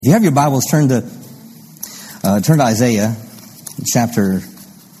If you have your Bibles, turn to Isaiah chapter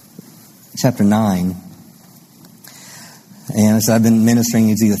 9. And so I've been ministering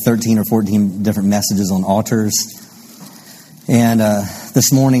either 13 or 14 different messages on altars. And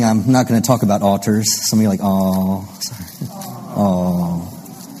this morning I'm not going to talk about altars. Some of you are like, oh, sorry. Oh.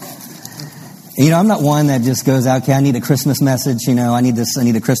 You know, I'm not one that just goes out, okay, I need a Christmas message. You know, I need a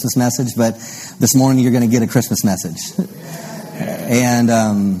Christmas message. But this morning you're going to get a Christmas message. And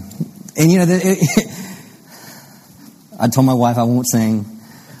you know, I told my wife I won't sing.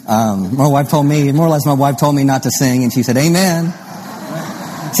 My wife told me, more or less my wife told me not to sing, and she said, amen.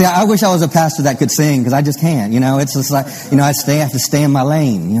 See, I wish I was a pastor that could sing, because I just can't. You know, it's just like, you know, I have to stay in my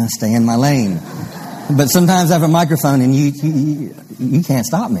lane. You know, stay in my lane. But sometimes I have a microphone, and you can't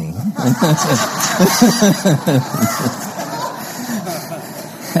stop me.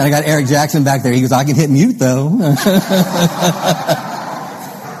 And I got Eric Jackson back there. He goes, I can hit mute, though.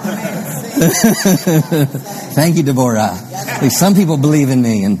 Thank you, Deborah. At least some people believe in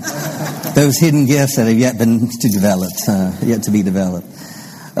me and those hidden gifts that have yet to be developed.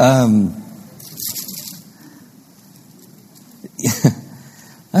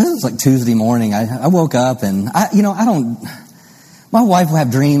 It was like Tuesday morning. I woke up and my wife will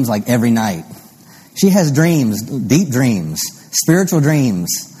have dreams like every night. She has dreams, deep dreams, spiritual dreams.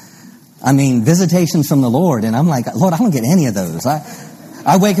 I mean, visitations from the Lord. And I'm like, Lord, I don't get any of those.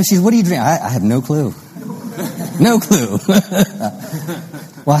 I wake up, she's, what are you dreaming? I have no clue. No clue.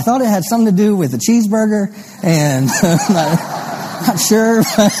 Well, I thought it had something to do with the cheeseburger, and I'm not sure.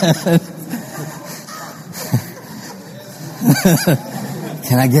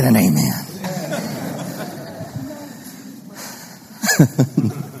 Can I get an amen?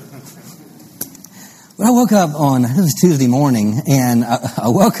 When I woke up this was Tuesday morning, and I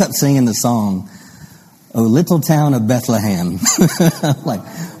woke up singing the song, "O Little Town of Bethlehem." I'm like,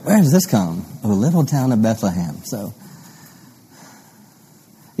 where does this come? "O Little Town of Bethlehem." So,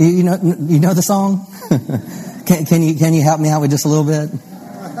 you know the song? Can you help me out with just a little bit?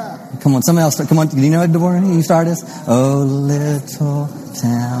 Come on, someone else. Come on, do you know it, Deborah? You start us. "O little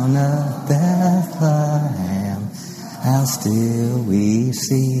town of Bethlehem, how still we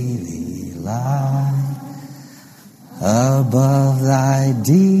see thee lie. Above thy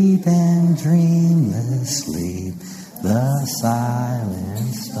deep and dreamless sleep, the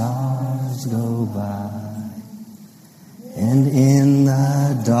silent stars go by. And in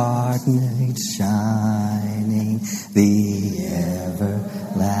the dark night shining, the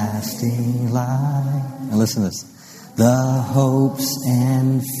everlasting light." Now listen to this. "The hopes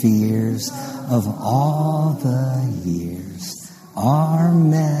and fears of all the years are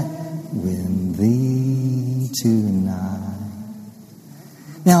met with thee tonight."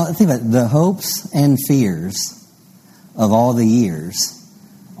 Now, think about it. The hopes and fears of all the years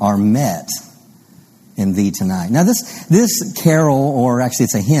are met in thee tonight. Now, this carol, or actually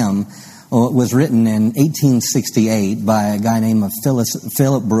it's a hymn, was written in 1868 by a guy named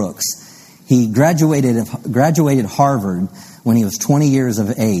Philip Brooks. He graduated Harvard when he was 20 years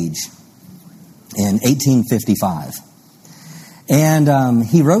of age in 1855. And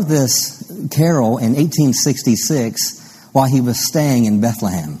he wrote this carol in 1866 while he was staying in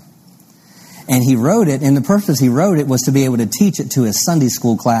Bethlehem. And he wrote it, and the purpose he wrote it was to be able to teach it to his Sunday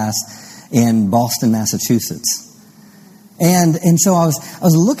school class in Boston, Massachusetts. And so I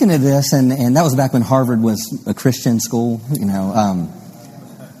was looking at this, and that was back when Harvard was a Christian school, you know.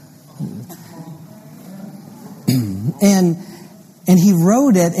 And he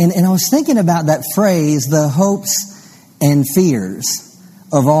wrote it, and I was thinking about that phrase, "the hopes and fears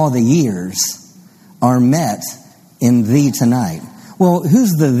of all the years are met in thee tonight." Well,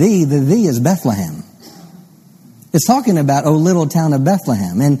 who's the thee? The thee is Bethlehem. It's talking about, "O little town of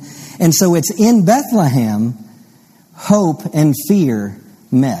Bethlehem." And so it's in Bethlehem, hope and fear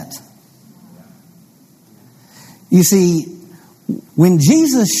met. You see, when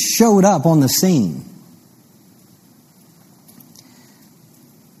Jesus showed up on the scene,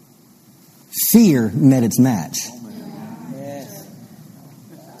 fear met its match.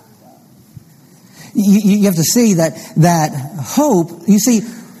 You have to see that hope, you see,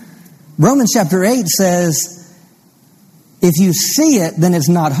 Romans chapter 8 says, if you see it, then it's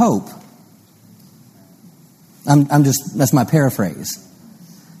not hope. That's my paraphrase.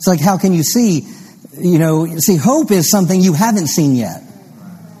 It's like, how can you see, see, hope is something you haven't seen yet.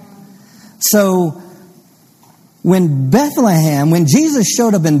 So, when Jesus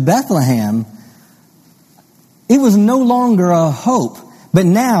showed up in Bethlehem, it was no longer a hope, but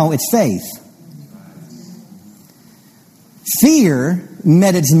now it's faith. Fear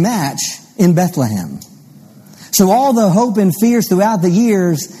met its match in Bethlehem. So all the hope and fears throughout the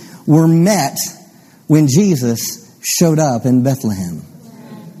years were met when Jesus showed up in Bethlehem.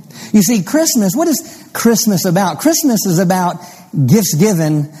 You see, Christmas, what is Christmas about? Christmas is about gifts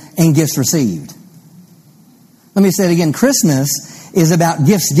given and gifts received. Let me say it again. Christmas is about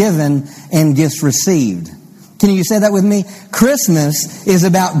gifts given and gifts received. Can you say that with me? Christmas is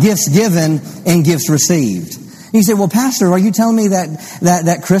about gifts given and gifts received. You say, well, Pastor, are you telling me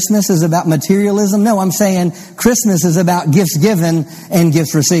that Christmas is about materialism? No, I'm saying Christmas is about gifts given and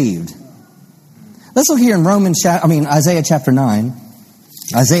gifts received. Let's look here in Isaiah chapter 9.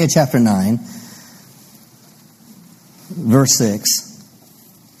 Isaiah chapter 9, verse 6.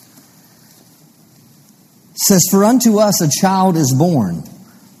 Says, for unto us a child is born,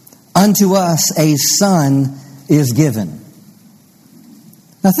 unto us a son is given.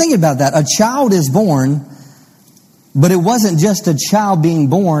 Now think about that. A child is born, but it wasn't just a child being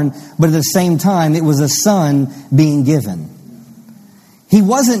born, but at the same time it was a son being given. He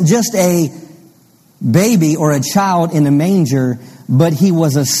wasn't just a baby or a child in a manger, but he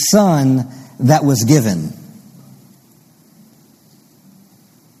was a son that was given.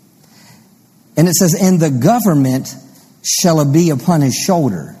 And it says, and the government shall be upon his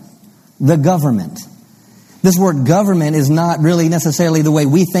shoulder. The government. This word government is not really necessarily the way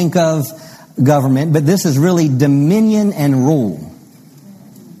we think of government, but this is really dominion and rule.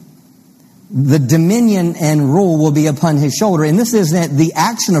 The dominion and rule will be upon his shoulder. And this isn't the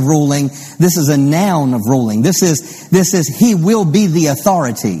action of ruling. This is a noun of ruling. This is he will be the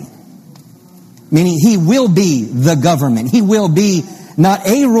authority. Meaning he will be the government. He will be not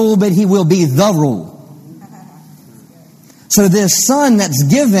a rule, but he will be the rule. So this son that's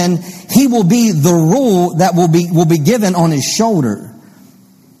given, he will be the rule that will be given on his shoulder.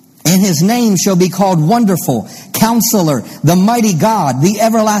 And his name shall be called Wonderful, Counselor, the Mighty God, the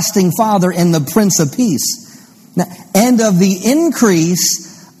Everlasting Father, and the Prince of Peace. Now, and of the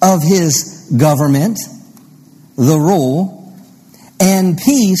increase of his government, the rule, and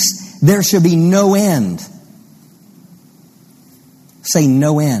peace, there shall be no end. Say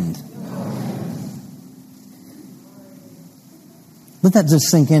no end. Let that just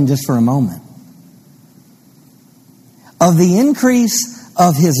sink in just for a moment. Of the increase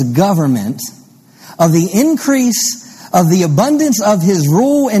of his government, of the increase of the abundance of his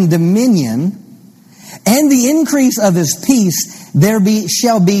rule and dominion, and the increase of his peace,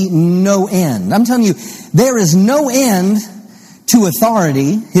 shall be no end. I'm telling you, there is no end to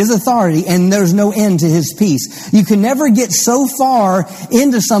authority, his authority, and there's no end to his peace. You can never get so far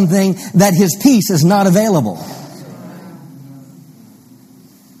into something that his peace is not available.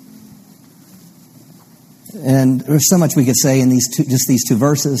 And there's so much we could say in these two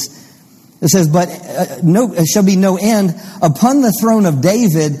verses. It says, but it shall be no end upon the throne of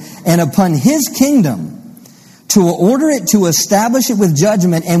David and upon his kingdom, to order it, to establish it with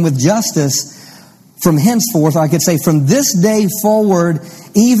judgment and with justice from henceforth, I could say from this day forward,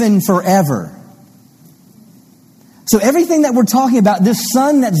 even forever. So everything that we're talking about, this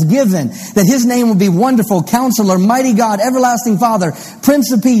son that's given, that his name will be Wonderful, Counselor, Mighty God, Everlasting Father,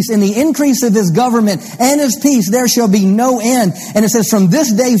 Prince of Peace, in the increase of his government and his peace, there shall be no end. And it says, from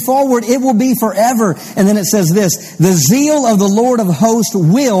this day forward, it will be forever. And then it says this, the zeal of the Lord of hosts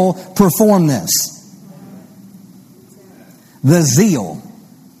will perform this. The zeal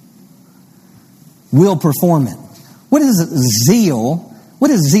will perform it. What is zeal? What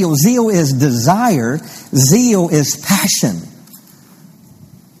is zeal? Zeal is desire. Zeal is passion.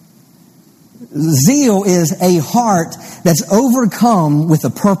 Zeal is a heart that's overcome with a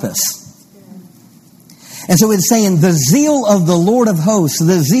purpose. And so it's saying the zeal of the Lord of hosts,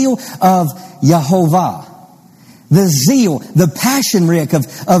 the zeal of Jehovah. The zeal, the passion, Rick,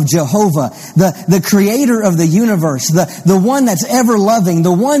 of Jehovah, the creator of the universe, the one that's ever loving,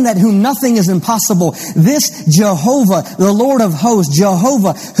 the one that whom nothing is impossible. This Jehovah, the Lord of hosts,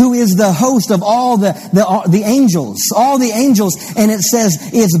 Jehovah, who is the host of all the angels, all the angels. And it says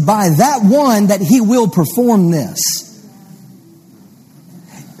it's by that one that he will perform this.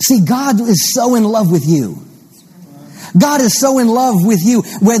 See, God is so in love with you. God is so in love with you.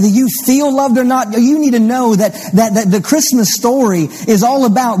 Whether you feel loved or not, you need to know that the Christmas story is all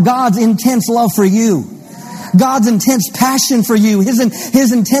about God's intense love for you. God's intense passion for you.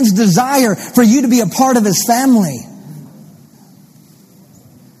 His intense desire for you to be a part of his family.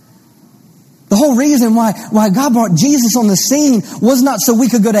 The whole reason why God brought Jesus on the scene was not so we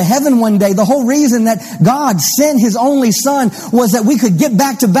could go to heaven one day. The whole reason that God sent his only son was that we could get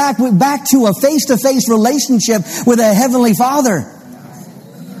back to a face-to-face relationship with a heavenly Father.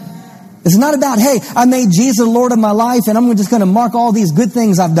 It's not about, hey, I made Jesus the Lord of my life and I'm just going to mark all these good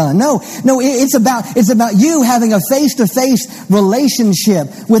things I've done. No, it's about you having a face-to-face relationship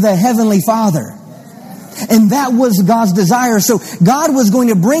with a heavenly Father. And that was God's desire. So God was going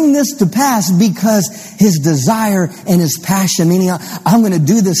to bring this to pass because His desire and His passion, meaning I'm going to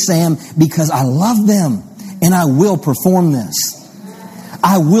do this, Sam, because I love them and I will perform this.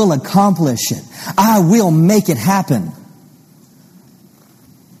 I will accomplish it. I will make it happen.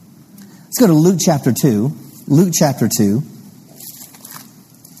 Let's go to Luke chapter 2. Luke chapter 2.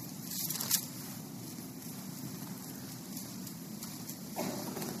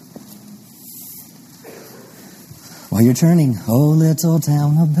 While you're turning, oh little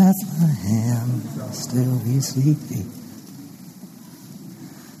town of Bethlehem, still be sleepy.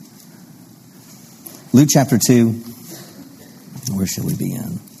 Luke chapter 2. Where shall we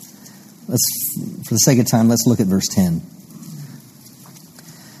begin? For the sake of time, let's look at verse 10.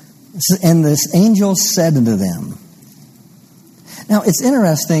 And this angel said unto them. Now, it's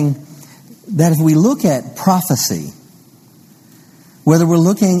interesting that if we look at prophecy, whether we're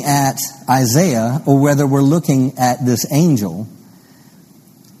looking at Isaiah or whether we're looking at this angel,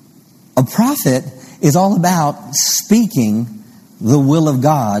 a prophet is all about speaking the will of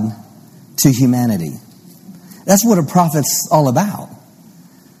God to humanity. That's what a prophet's all about.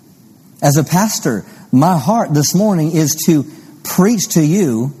 As a pastor, my heart this morning is to preach to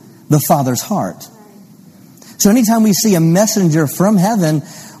you the Father's heart. So anytime we see a messenger from heaven,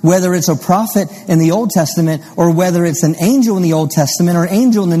 whether it's a prophet in the Old Testament or whether it's an angel in the Old Testament or an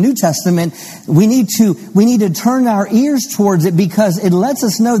angel in the New Testament, we need to turn our ears towards it because it lets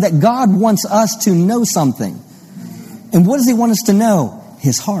us know that God wants us to know something. And what does He want us to know?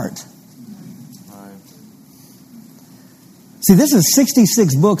 His heart. See, this is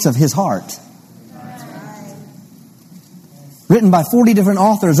 66 books of His heart. Written by 40 different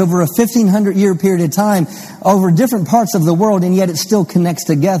authors over a 1,500-year period of time, over different parts of the world, and yet it still connects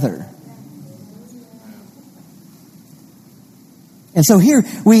together. And so here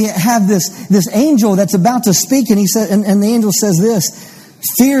we have this angel that's about to speak, and he said, and the angel says this: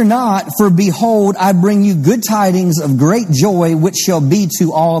 "Fear not, for behold, I bring you good tidings of great joy, which shall be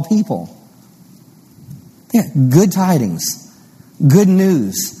to all people." Yeah, good tidings, good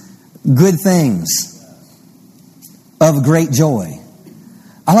news, good things of great joy.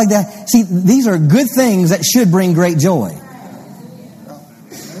 I like that. See, these are good things that should bring great joy.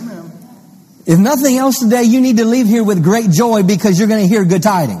 Amen. If nothing else today, you need to leave here with great joy because you're going to hear good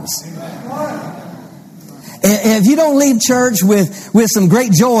tidings. Amen. If you don't leave church with some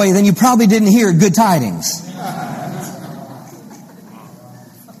great joy, then you probably didn't hear good tidings.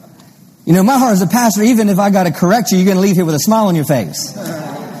 You know, my heart as a pastor, even if I got to correct you, you're going to leave here with a smile on your face.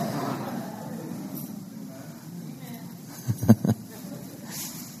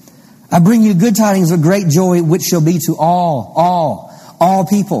 I bring you good tidings of great joy, which shall be to all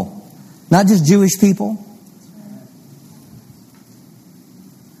people. Not just Jewish people.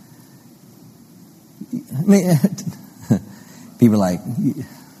 I mean, people are like,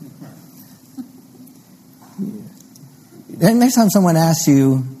 next time someone asks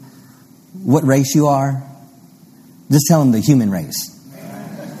you what race you are, just tell them the human race.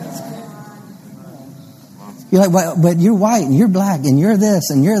 You're like, well, but you're white and you're black and you're this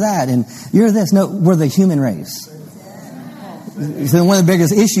and you're that and you're this. No, we're the human race. So one of the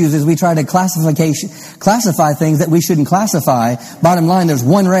biggest issues is we try to classify things that we shouldn't classify. Bottom line, there's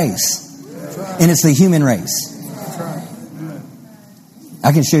one race, and it's the human race.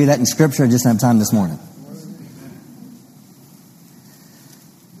 I can show you that in Scripture. I just don't have time this morning.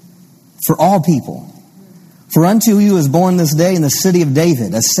 For all people. For unto you is born this day in the city of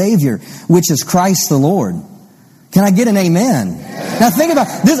David a Savior, which is Christ the Lord. Can I get an amen? Now think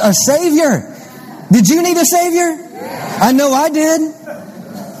about this, a Savior. Did you need a Savior? I know I did.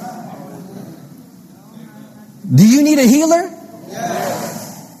 Do you need a healer?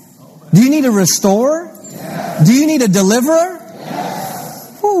 Do you need a restorer? Do you need a deliverer?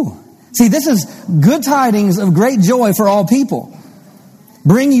 Whew. See, this is good tidings of great joy for all people.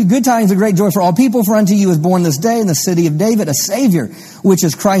 Bring you good tidings of great joy for all people, for unto you is born this day in the city of David a Savior, which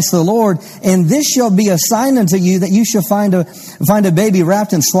is Christ the Lord. And this shall be a sign unto you, that you shall find a baby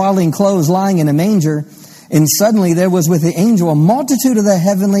wrapped in swaddling clothes, lying in a manger. And suddenly there was with the angel a multitude of the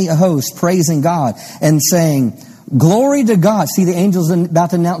heavenly host, praising God and saying, "Glory to God." See, the angel's about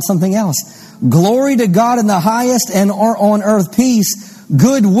to announce something else. "Glory to God in the highest, and on earth peace,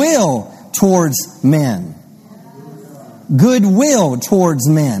 goodwill towards men." Goodwill towards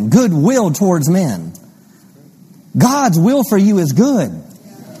men. Goodwill towards men. God's will for you is good.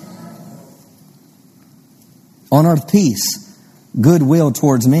 On earth peace. Goodwill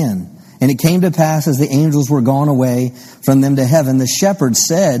towards men. And it came to pass, as the angels were gone away from them to heaven, the shepherds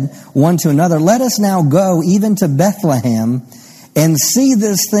said one to another, let us now go even to Bethlehem and see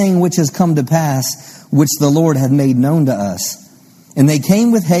this thing which has come to pass, which the Lord hath made known to us. And they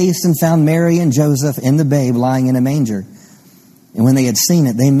came with haste and found Mary and Joseph and the babe lying in a manger. And when they had seen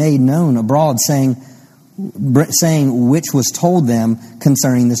it, they made known abroad, saying which was told them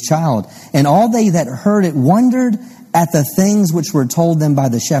concerning this child. And all they that heard it wondered at the things which were told them by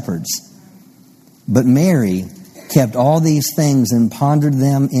the shepherds. But Mary kept all these things and pondered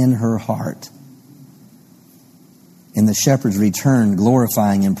them in her heart. And the shepherds returned,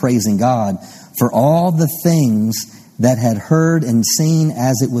 glorifying and praising God for all the things that had heard and seen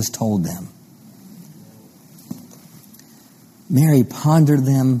as it was told them. Mary pondered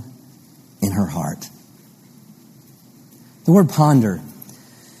them in her heart. The word ponder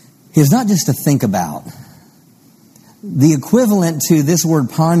is not just to think about. The equivalent to this word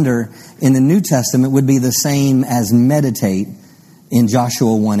ponder in the New Testament would be the same as meditate in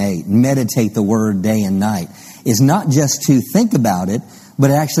Joshua 1:8. Meditate the word day and night. It's not just to think about it, but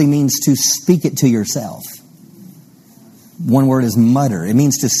it actually means to speak it to yourself. One word is mutter. It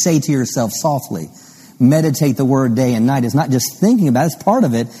means to say to yourself softly. Meditate the word day and night. It's not just thinking about it, it's part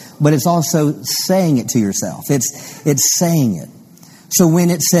of it, but it's also saying it to yourself. It's saying it. So when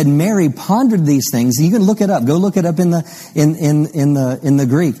it said Mary pondered these things, you can look it up. Go look it up in the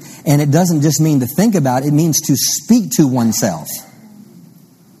Greek. And it doesn't just mean to think about, it means to speak to oneself.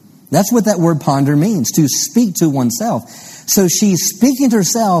 That's what that word ponder means, to speak to oneself. So she's speaking to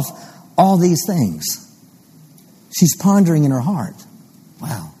herself all these things. She's pondering in her heart.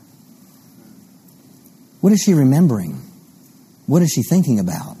 Wow. What is she remembering? What is she thinking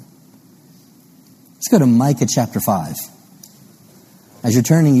about? Let's go to Micah chapter 5. As you're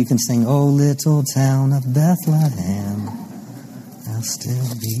turning, you can sing, "O little town of Bethlehem, thou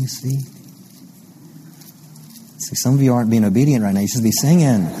still be sweet." See, some of you aren't being obedient right now. You should be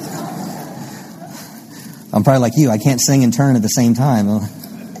singing. I'm probably like you. I can't sing and turn at the same time.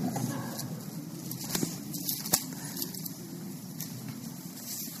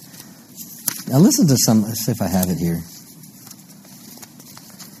 Now listen to some, let's see if I have it here.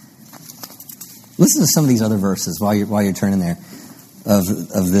 Listen to some of these other verses while you're turning there of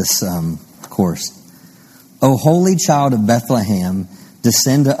this course. O holy child of Bethlehem,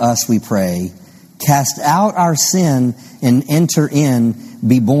 descend to us, we pray. Cast out our sin and enter in,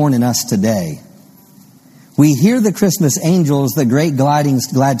 be born in us today. We hear the Christmas angels, the great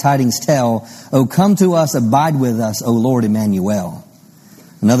glad tidings tell. O come to us, abide with us, O Lord Emmanuel.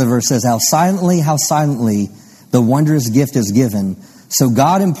 Another verse says, how silently the wondrous gift is given. So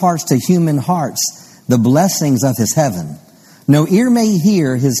God imparts to human hearts the blessings of his heaven. No ear may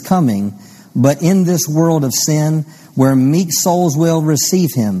hear his coming, but in this world of sin, where meek souls will receive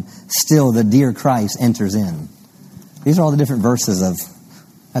him, still the dear Christ enters in. These are all the different verses of,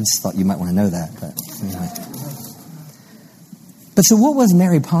 I just thought you might want to know that. But anyway. But so what was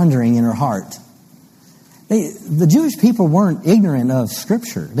Mary pondering in her heart? The Jewish people weren't ignorant of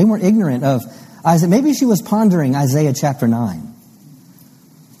Scripture. They weren't ignorant of Isaiah. Maybe she was pondering Isaiah chapter 9.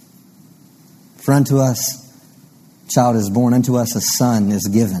 For unto us a child is born, unto us a son is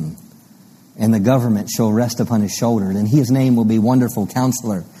given, and the government shall rest upon his shoulder, and his name will be Wonderful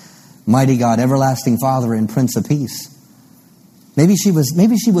Counselor, Mighty God, Everlasting Father, and Prince of Peace. Maybe she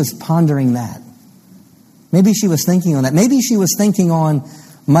was pondering that. Maybe she was thinking on that. Maybe she was thinking on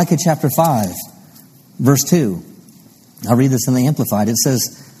Micah chapter 5, verse 2. I'll read this in the Amplified. It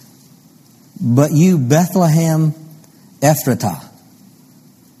says, but you, Bethlehem Ephratah,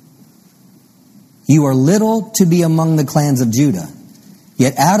 you are little to be among the clans of Judah,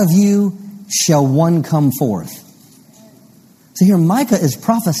 yet out of you shall one come forth. So here Micah is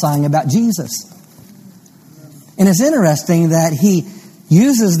prophesying about Jesus. And it's interesting that he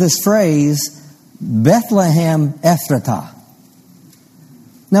uses this phrase, Bethlehem Ephratah.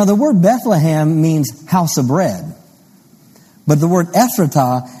 Now the word Bethlehem means house of bread. But the word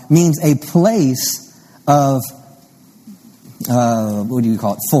Ephratah means a place of,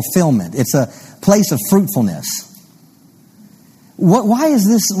 fulfillment. It's a place of fruitfulness. Why is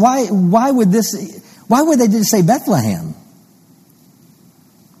this? Why would they just say Bethlehem?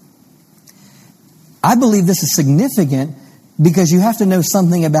 I believe this is significant because you have to know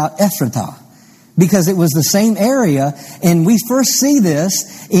something about Ephratah. Because it was the same area, and we first see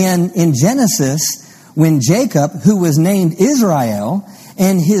this in Genesis when Jacob, who was named Israel,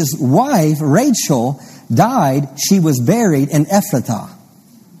 and his wife Rachel died. She was buried in Ephratah.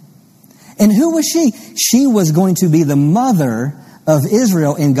 And who was she? She was going to be the mother of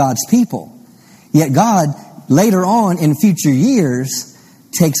Israel and God's people. Yet God, later on in future years,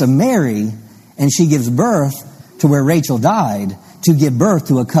 takes a Mary and she gives birth to where Rachel died to give birth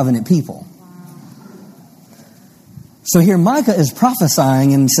to a covenant people. So here Micah is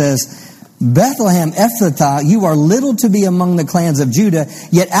prophesying and says, Bethlehem Ephrathah, you are little to be among the clans of Judah,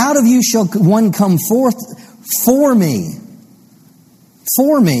 yet out of you shall one come forth for me,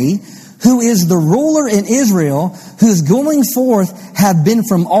 who is the ruler in Israel, whose going forth have been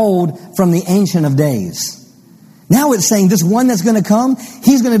from old, from the Ancient of Days. Now it's saying this one that's going to come,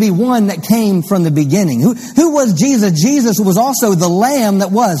 he's going to be one that came from the beginning. Who was Jesus? Jesus was also the Lamb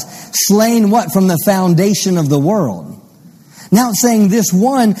that was slain what? From the foundation of the world. Now it's saying this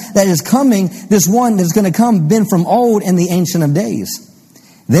one that is coming, this one that's going to come, been from old in the Ancient of Days.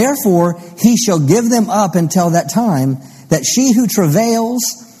 Therefore, he shall give them up until that time that she who travails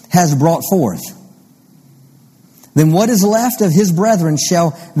has brought forth. Then what is left of his brethren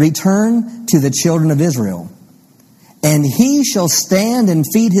shall return to the children of Israel. And he shall stand and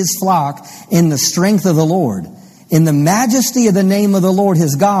feed his flock in the strength of the Lord, in the majesty of the name of the Lord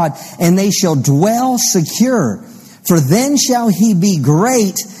his God, and they shall dwell secure. For then shall he be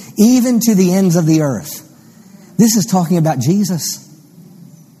great even to the ends of the earth. This is talking about Jesus.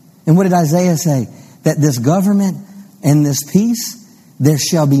 And what did Isaiah say? That this government and this peace, there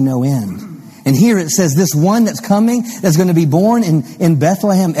shall be no end. And here it says this one that's coming, that's going to be born in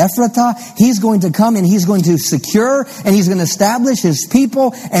Bethlehem Ephrathah, he's going to come and he's going to secure and he's going to establish his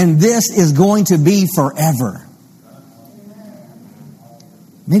people, and this is going to be forever.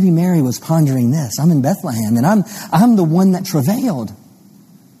 Maybe Mary was pondering this. I'm in Bethlehem and I'm the one that travailed.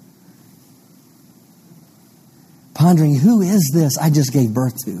 Pondering, who is this I just gave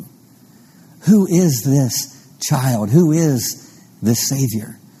birth to? Who is this child? Who is this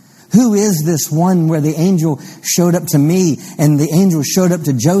Savior? Who is this one where the angel showed up to me and the angel showed up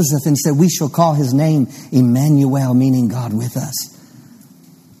to Joseph and said, we shall call his name Emmanuel, meaning God with us?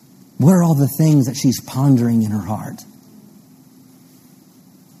 What are all the things that she's pondering in her heart?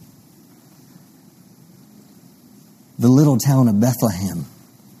 The little town of Bethlehem,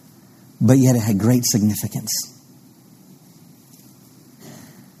 but yet it had great significance.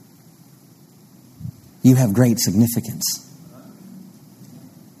 You have great significance.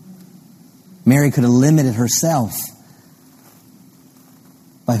 Mary could have limited herself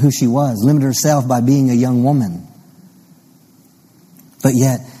by who she was, limited herself by being a young woman. But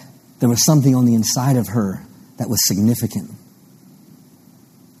yet, there was something on the inside of her that was significant.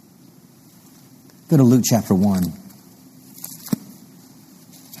 Go to Luke chapter 1.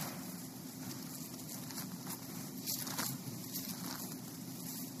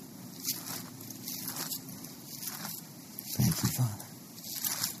 Thank you, Father.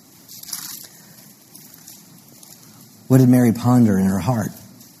 What did Mary ponder in her heart?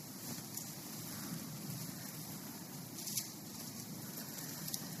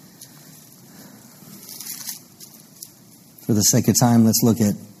 For the sake of time, let's look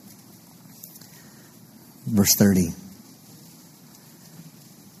at verse 30.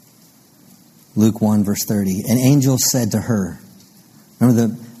 Luke 1, verse 30. An angel said to her,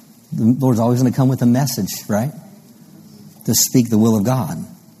 remember the Lord's always going to come with a message, right? To speak the will of God.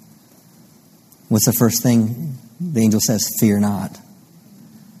 What's the first thing the angel says? Fear not,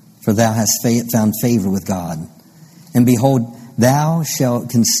 for thou hast found favor with God. And behold, thou shalt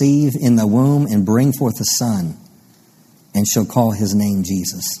conceive in the womb and bring forth a son, and shall call his name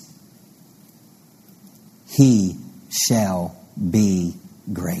Jesus. He shall be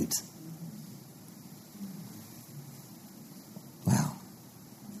great. Wow.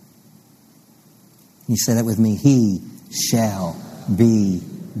 You say that with me. He shall be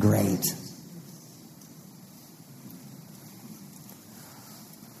great.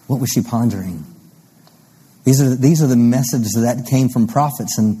 What was she pondering? These are the messages that came from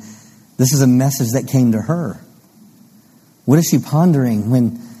prophets, and this is a message that came to her. What is she pondering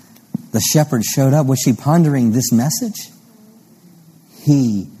when the shepherd showed up? Was she pondering this message?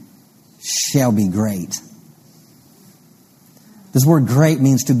 He shall be great. This word great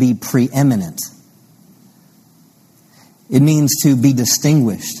means to be preeminent. It means to be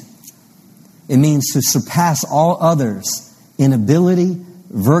distinguished. It means to surpass all others in ability,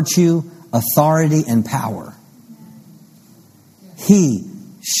 virtue, authority, and power. He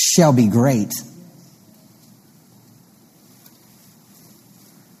shall be great.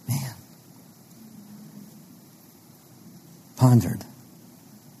 Man. Pondered.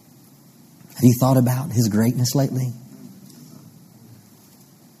 Have you thought about his greatness lately?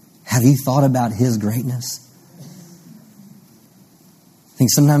 Have you thought about his greatness? I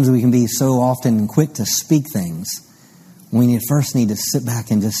think sometimes we can be so often quick to speak things. We first need to sit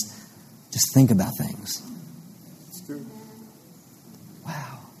back and just think about things. It's true. Wow.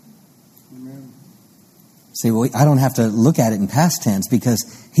 See, well, I don't have to look at it in past tense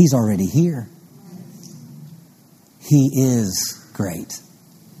because He's already here. He is great.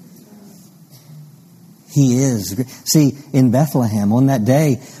 He is great. See, in Bethlehem, on that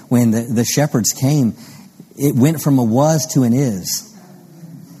day when the shepherds came, it went from a was to an is.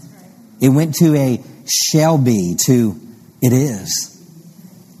 It went to a shall be to it is.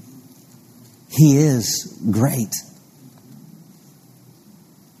 He is great.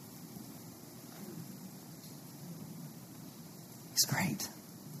 He's great.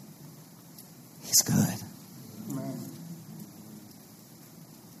 He's good.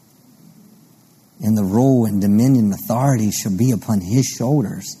 And the rule and dominion and authority shall be upon His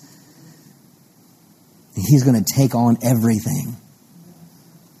shoulders. And He's going to take on everything.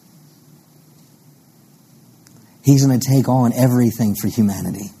 He's going to take on everything for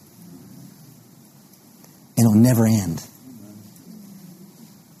humanity. And it'll never end.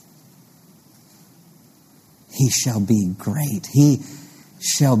 He shall be great. He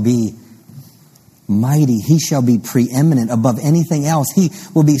shall be mighty. He shall be preeminent above anything else. He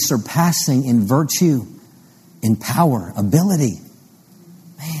will be surpassing in virtue, in power, ability.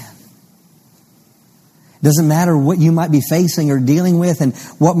 Man. It doesn't matter what you might be facing or dealing with and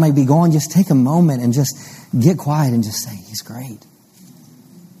what might be going. Just take a moment and just get quiet and just say, He's great.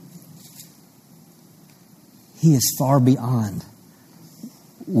 He is far beyond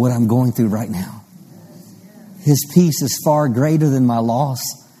what I'm going through right now. His peace is far greater than my loss.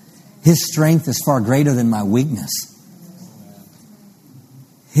 His strength is far greater than my weakness.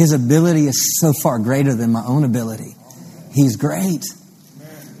 His ability is so far greater than my own ability. He's great.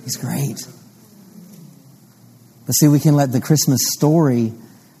 He's great. But see, we can let the Christmas story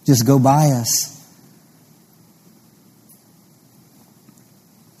just go by us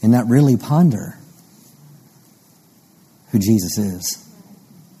and not really ponder who Jesus is.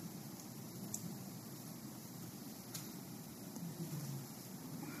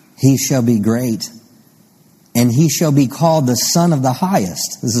 He shall be great, and He shall be called the Son of the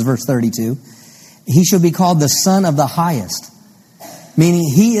Highest. This is verse 32. He shall be called the Son of the Highest, meaning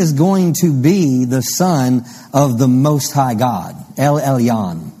He is going to be the Son of the Most High God. El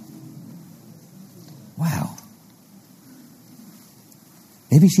Elyon. Wow.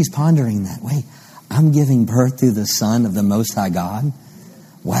 Maybe she's pondering that. Wait, I'm giving birth to the Son of the Most High God?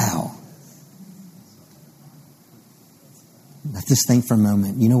 Wow. Let's just think for a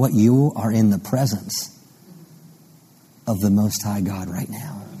moment. You know what? You are in the presence of the Most High God right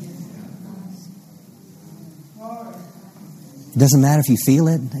now. It doesn't matter if you feel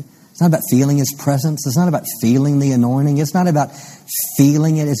it. It's not about feeling His presence. It's not about feeling the anointing. It's not about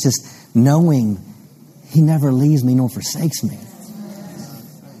feeling it. It's just knowing He never leaves me nor forsakes me.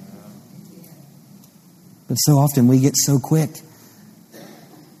 But so often we get so quick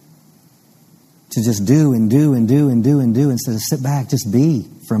to just do and do and do and do and do instead of sit back, just be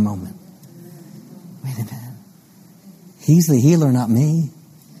for a moment. Wait a minute. He's the healer, not me.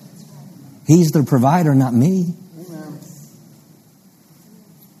 He's the provider, not me.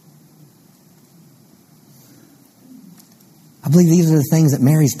 I believe these are the things that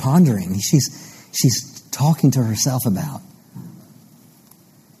Mary's pondering. She's talking to herself about.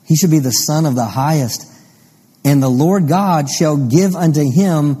 He should be the Son of the Highest, and the Lord God shall give unto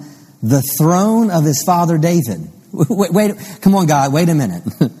Him the throne of His father David. Wait, come on, God, wait a minute.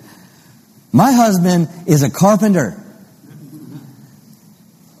 My husband is a carpenter.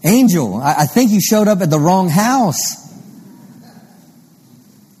 Angel, I think you showed up at the wrong house.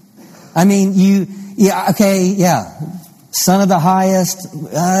 I mean, Son of the Highest,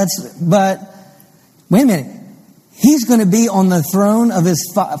 but wait a minute. He's going to be on the throne of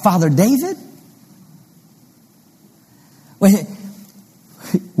his father David? Wait,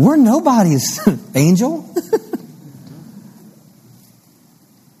 we're nobody's angel.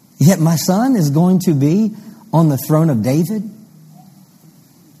 Yet my son is going to be on the throne of David.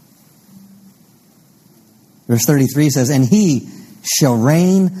 Verse 33 says, and He shall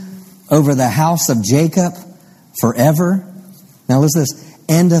reign over the house of Jacob forever. Now listen to this.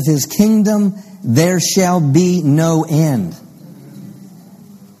 And of His kingdom there shall be no end.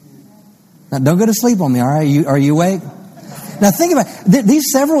 Now don't go to sleep on me, all right? Are you awake? Now think about it.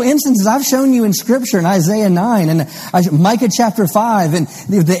 These several instances I've shown you in Scripture, in Isaiah 9 and Micah chapter 5, and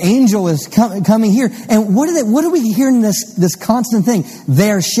the angel is coming here. And what do we hear in this constant thing?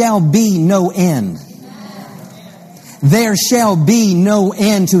 There shall be no end. There shall be no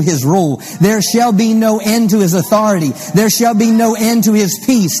end to His rule. There shall be no end to His authority. There shall be no end to His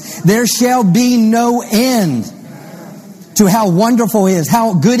peace. There shall be no end to how wonderful He is,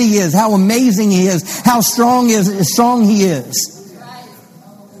 how good He is, how amazing He is, how strong He is.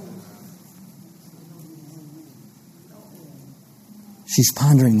 She's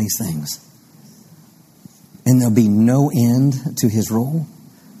pondering these things. And there'll be no end to his rule,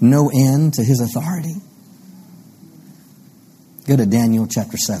 no end to his authority. Go to Daniel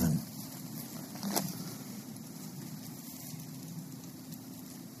chapter 7.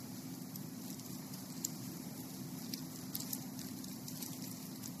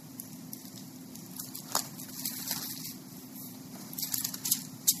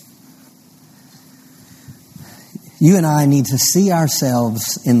 You and I need to see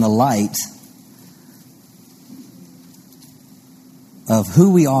ourselves in the light of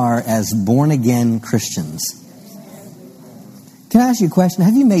who we are as born-again Christians. Can I ask you a question?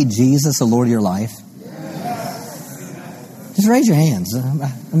 Have you made Jesus the Lord of your life? Yes. Just raise your hands.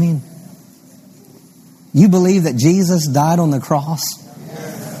 I mean, you believe that Jesus died on the cross?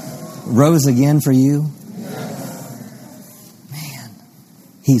 Yes. Rose again for you? Yes. Man,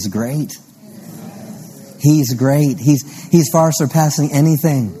 He's great. He's great. He's far surpassing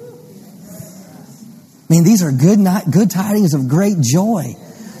anything. I mean, these are good tidings of great joy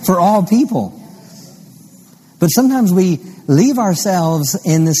for all people. But sometimes we leave ourselves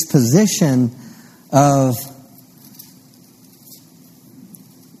in this position of,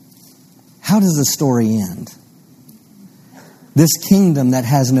 how does the story end? This kingdom that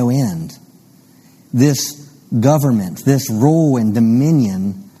has no end. This government, this rule and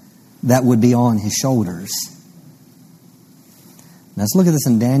dominion that would be on his shoulders. Now let's look at this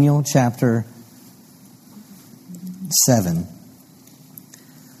in Daniel chapter 7.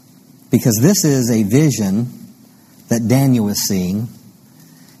 Because this is a vision that Daniel is seeing.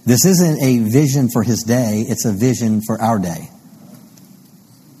 This isn't a vision for his day, it's a vision for our day.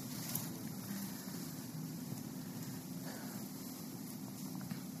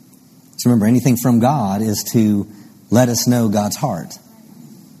 So remember, anything from God is to let us know God's heart.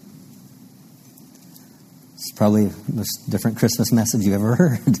 It's probably the most different Christmas message you ever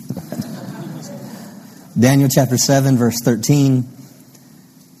heard. Daniel chapter 7, verse 13.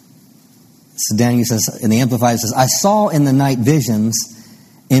 So Daniel says, in the Amplified, it says, I saw in the night visions,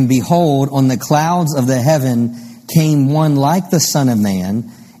 and behold, on the clouds of the heaven came one like the Son of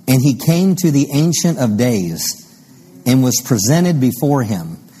Man, and he came to the Ancient of Days, and was presented before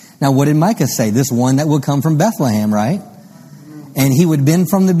him. Now, what did Micah say? This one that would come from Bethlehem, right? And he would have been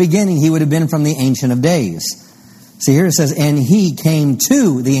from the beginning. He would have been from the Ancient of Days. See, here it says, and he came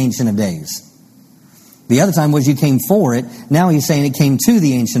to the Ancient of Days. The other time was you came for it. Now he's saying it came to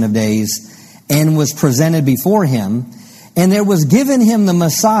the Ancient of Days and was presented before him. And there was given him the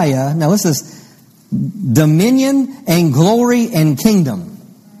Messiah. Now listen to this. Dominion and glory and kingdom.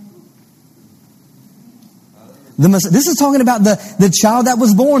 This is talking about the child that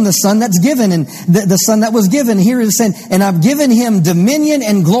was born, the son that's given, and the son that was given. Here is saying, and I've given him dominion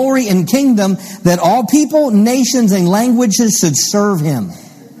and glory and kingdom, that all people, nations, and languages should serve him.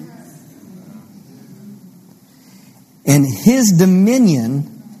 And his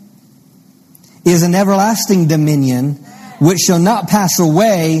dominion is an everlasting dominion which shall not pass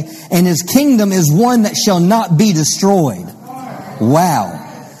away, and his kingdom is one that shall not be destroyed. Wow.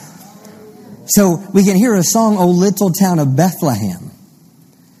 So we can hear a song, O Little Town of Bethlehem,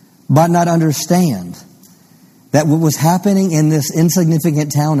 but not understand that what was happening in this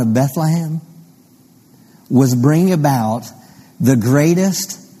insignificant town of Bethlehem was bringing about the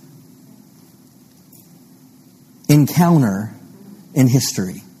greatest encounter in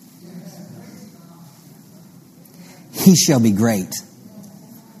history. He shall be great.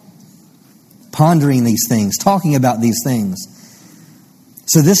 Pondering these things, talking about these things.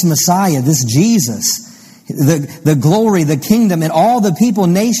 So this Messiah, this Jesus, the glory, the kingdom, and all the people,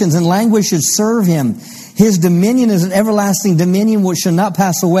 nations, and language should serve him. His dominion is an everlasting dominion which shall not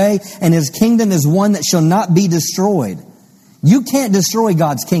pass away, and his kingdom is one that shall not be destroyed. You can't destroy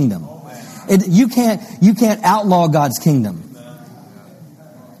God's kingdom. You can't outlaw God's kingdom.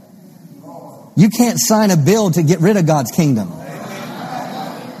 You can't sign a bill to get rid of God's kingdom.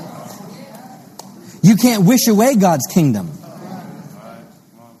 You can't wish away God's kingdom.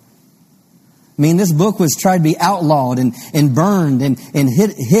 I mean, this book was tried to be outlawed and burned and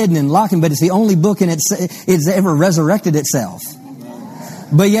hidden and locked, but it's the only book it's ever resurrected itself.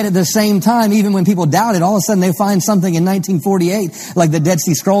 But yet at the same time, even when people doubt it, all of a sudden they find something in 1948, like the Dead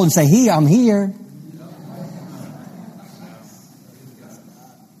Sea Scrolls, and say, "Hey, I'm here."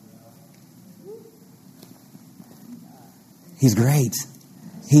 He's great.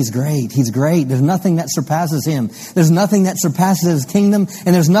 He's great. He's great. There's nothing that surpasses him. There's nothing that surpasses his kingdom,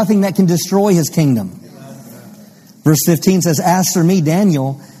 and there's nothing that can destroy his kingdom. Verse 15 says, As for me,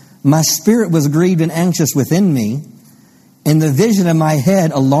 Daniel, my spirit was grieved and anxious within me, and the vision of my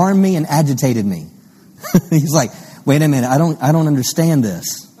head alarmed me and agitated me. He's like, wait a minute, I don't understand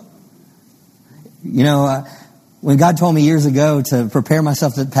this. You know, when God told me years ago to prepare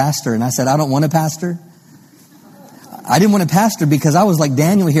myself to pastor, and I said, I don't want to pastor. I didn't want to pastor because I was like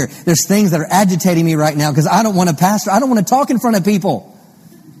Daniel here. There's things that are agitating me right now because I don't want to pastor. I don't want to talk in front of people.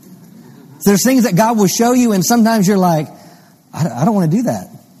 There's things that God will show you, and sometimes you're like, I don't want to do that.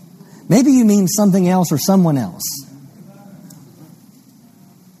 Maybe you mean something else or someone else.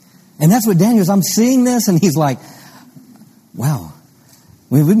 And that's what Daniel's, I'm seeing this, and he's like, wow,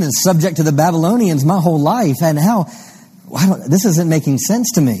 we've been subject to the Babylonians my whole life, and this isn't making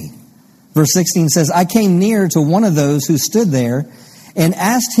sense to me. Verse 16 says, I came near to one of those who stood there and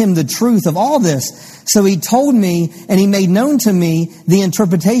asked him the truth of all this. So he told me, and he made known to me the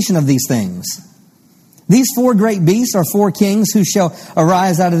interpretation of these things. These 4 great beasts are 4 kings who shall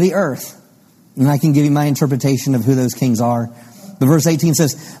arise out of the earth. And I can give you my interpretation of who those kings are. But verse 18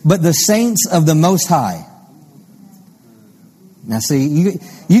 says, but the saints of the Most High. Now see,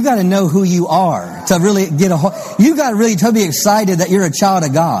 you got to know who you are to really get you got to really to be excited that you're a child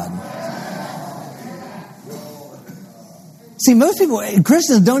of God. See, most people,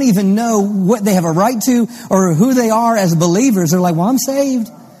 Christians don't even know what they have a right to or who they are as believers. They're like, well, I'm saved.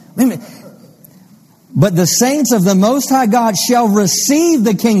 Wait a minute. But the saints of the Most High God shall receive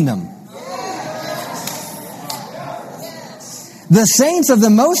the kingdom. The saints of the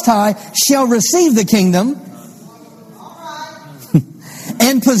Most High shall receive the kingdom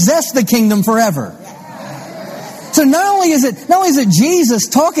and possess the kingdom forever. So not only is it Jesus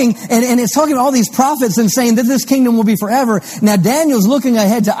talking, and it's talking to all these prophets and saying that this kingdom will be forever. Now Daniel's looking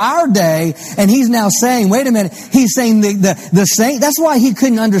ahead to our day, and he's now saying, wait a minute, he's saying the saint. That's why he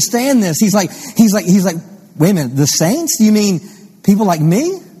couldn't understand this. He's like, wait a minute, the saints? You mean people like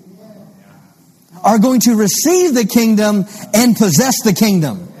me are going to receive the kingdom and possess the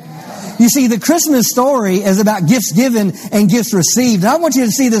kingdom? You see, the Christmas story is about gifts given and gifts received. And I want you to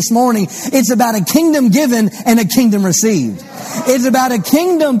see this morning, it's about a kingdom given and a kingdom received. It's about a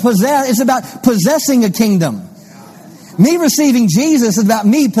kingdom possessed. It's about possessing a kingdom. Me receiving Jesus is about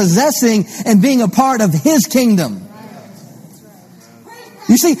me possessing and being a part of His kingdom.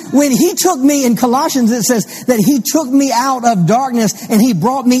 You see, when He took me, in Colossians it says that He took me out of darkness and He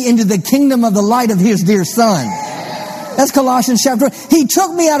brought me into the kingdom of the light of His dear Son. That's Colossians chapter 1. He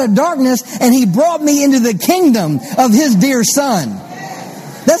took me out of darkness and He brought me into the kingdom of His dear Son.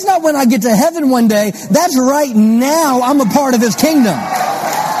 That's not when I get to heaven one day. That's right now I'm a part of His kingdom.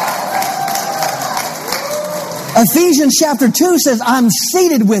 Ephesians chapter 2 says, I'm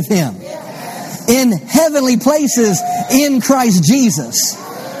seated with Him in heavenly places in Christ Jesus.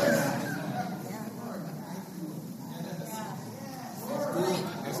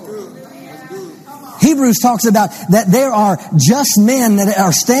 Hebrews talks about that there are just men that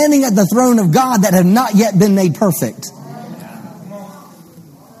are standing at the throne of God that have not yet been made perfect.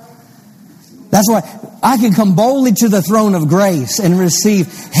 That's why I can come boldly to the throne of grace and receive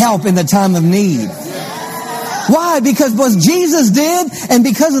help in the time of need. Why? Because what Jesus did, and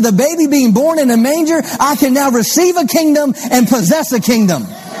because of the baby being born in a manger, I can now receive a kingdom and possess a kingdom.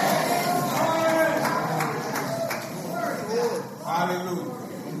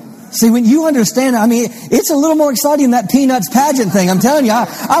 See, when you understand, I mean, it's a little more exciting than that Peanuts pageant thing. I'm telling you,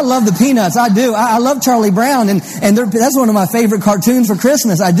 I love the Peanuts. I do. I love Charlie Brown, and that's one of my favorite cartoons for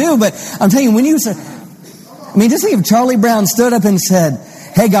Christmas. I do, but I'm telling you, when you say, I mean, just think if Charlie Brown stood up and said,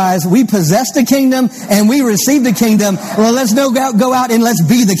 hey guys, we possessed the kingdom and we received the kingdom. Well, let's go out and let's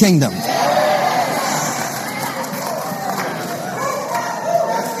be the kingdom.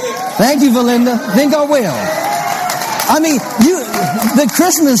 Thank you, Valinda. Think I will. I mean, the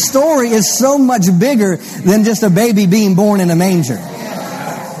Christmas story is so much bigger than just a baby being born in a manger.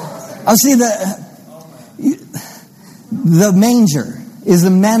 I see the manger is the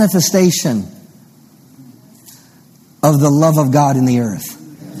manifestation of the love of God in the earth.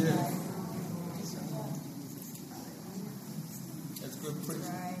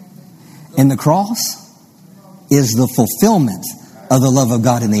 And the cross is the fulfillment of the love of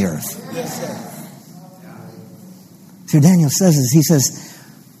God in the earth. So Daniel says this, he says,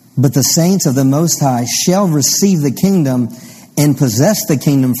 but the saints of the Most High shall receive the kingdom and possess the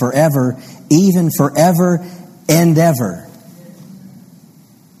kingdom forever, even forever and ever.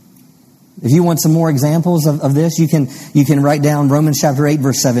 If you want some more examples of this, you can write down Romans chapter 8,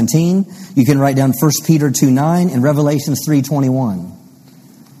 verse 17. You can write down 1 Peter 2:9 and Revelations 3:21.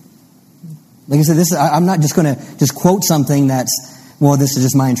 Like I said, I'm not just going to just quote something that's, well, this is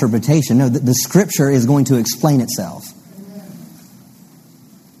just my interpretation. No, the Scripture is going to explain itself.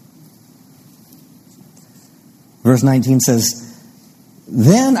 Verse 19 says,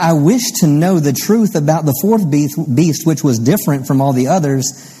 Then I wished to know the truth about the fourth beast, which was different from all the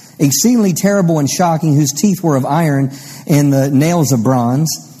others, exceedingly terrible and shocking, whose teeth were of iron and the nails of bronze,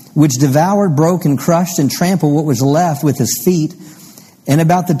 which devoured, broke, and crushed, and trampled what was left with his feet, and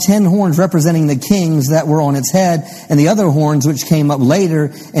about the 10 horns representing the kings that were on its head, and the other horns which came up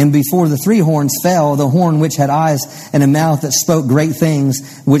later, and before the 3 horns fell, the horn which had eyes and a mouth that spoke great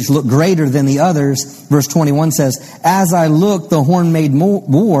things, which looked greater than the others. Verse 21 says, as I looked, the horn made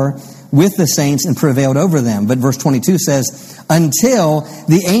war with the saints and prevailed over them. But verse 22 says, until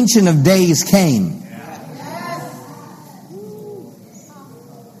the Ancient of Days came.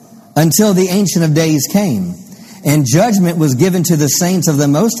 Until the Ancient of Days came. And judgment was given to the saints of the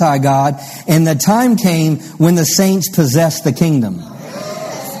Most High God, and the time came when the saints possessed the kingdom.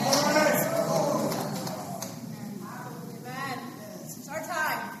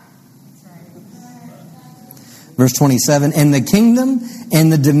 Verse 27, and the kingdom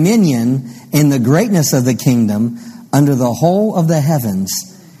and the dominion and the greatness of the kingdom under the whole of the heavens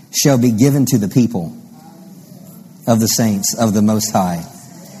shall be given to the people of the saints of the Most High.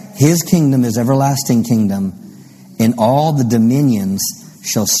 His kingdom is everlasting kingdom, and all the dominions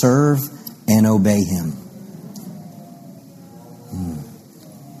shall serve and obey him.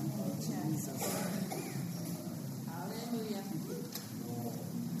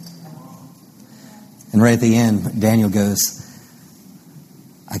 And right at the end, Daniel goes,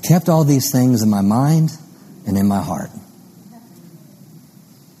 I kept all these things in my mind and in my heart.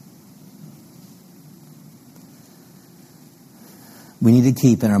 We need to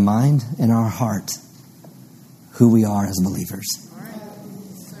keep in our mind and our heart who we are as believers.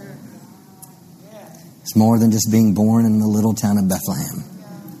 It's more than just being born in the little town of Bethlehem.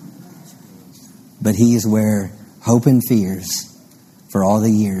 But he is where hope and fears for all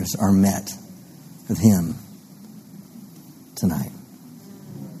the years are met with him tonight.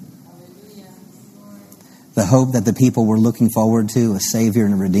 The hope that the people were looking forward to, a Savior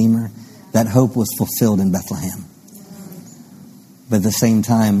and a Redeemer, that hope was fulfilled in Bethlehem. But at the same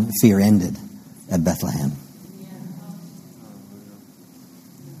time, fear ended at Bethlehem.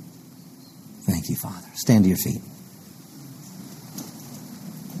 Thank you, Father. Stand to your feet.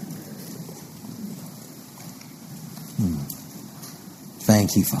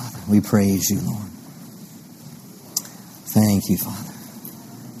 Thank you, Father. We praise you, Lord. Thank you, Father.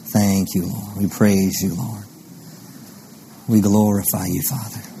 Thank you, Lord. We praise you, Lord. We glorify you,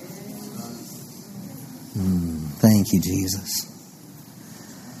 Father. Thank you, Jesus.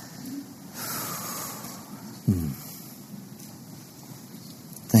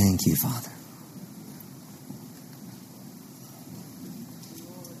 Thank you, Father.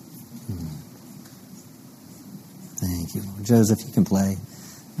 Thank you, Lord. Joseph, you can play.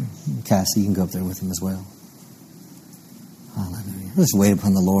 Cassie, you can go up there with him as well. Hallelujah. Let's wait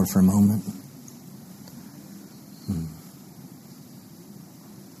upon the Lord for a moment.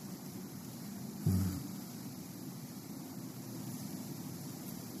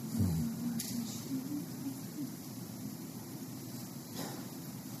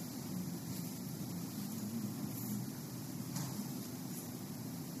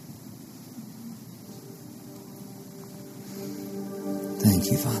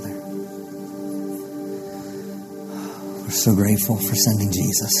 Thank you, Father. We're so grateful for sending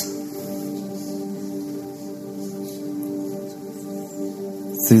Jesus.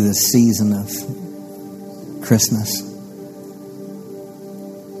 Through this season of Christmas,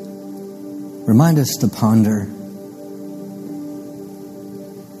 remind us to ponder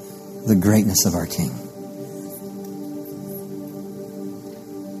the greatness of our King.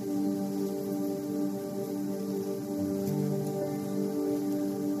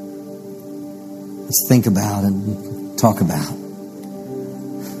 Let's think about and talk about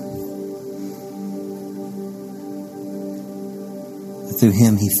that through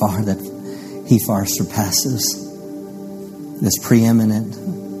him he far surpasses this preeminent.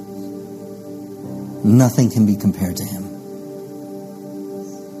 Nothing can be compared to him.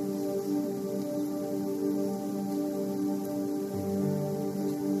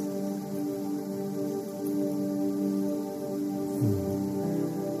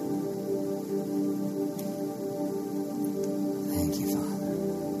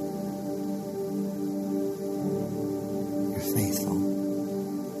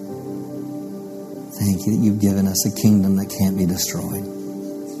 Thank you that you've given us a kingdom that can't be destroyed.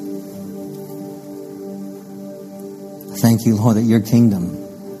 Thank you, Lord, that your kingdom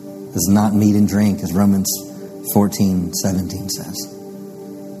is not meat and drink, as Romans 14:17 says.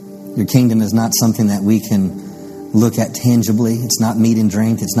 Your kingdom is not something that we can look at tangibly. It's not meat and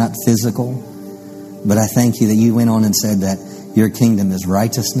drink. It's not physical. But I thank you that you went on and said that Your kingdom is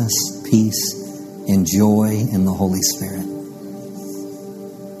righteousness, peace, and joy in the Holy Spirit.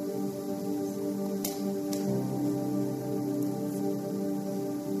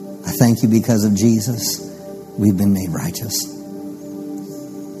 I thank you because of Jesus, we've been made righteous.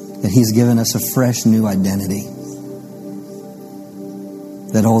 That He's given us a fresh new identity.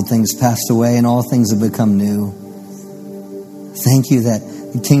 That old things passed away and all things have become new. Thank you that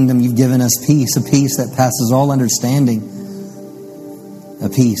the kingdom you've given us peace, a peace that passes all understanding. A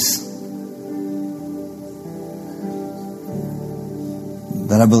peace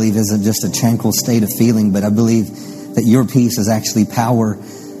that I believe isn't just a tranquil state of feeling, but I believe that your peace is actually power,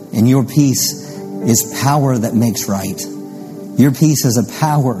 and your peace is power that makes right. Your peace is a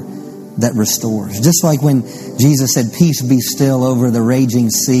power that restores. Just like when Jesus said, "Peace be still," over the raging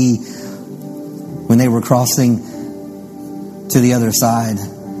sea when they were crossing to the other side.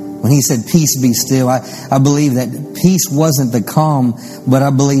 When He said, "Peace be still," I believe that peace wasn't the calm, but I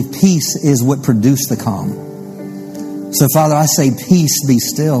believe peace is what produced the calm. So, Father, I say peace be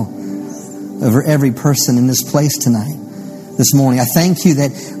still over every person in this place tonight, this morning. I thank you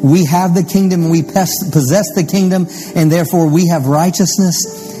that we have the kingdom, we possess the kingdom, and therefore we have righteousness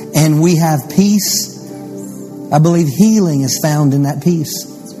and we have peace. I believe healing is found in that peace.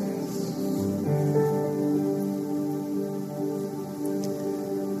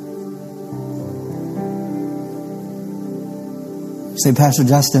 Say, "Pastor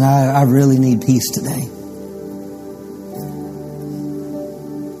Justin, I really need peace today."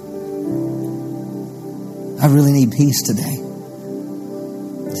 I really need peace today.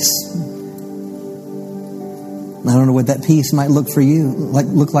 I don't know what that peace might look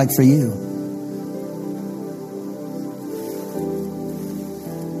like for you.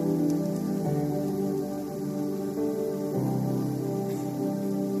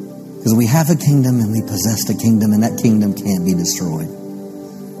 Because we have a kingdom and we possess the kingdom, and that kingdom can't be destroyed.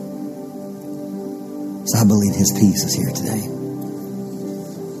 So I believe His peace is here today.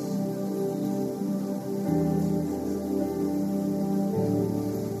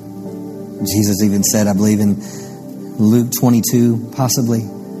 Jesus even said, I believe in Luke 22, possibly,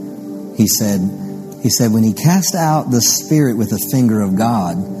 He said, when He cast out the Spirit with the finger of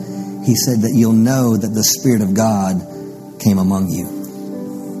God, He said that you'll know that the Spirit of God came among you.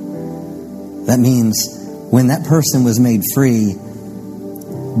 That means when that person was made free,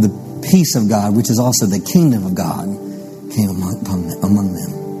 the peace of God, which is also the kingdom of God, came among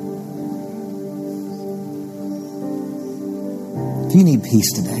them. If you need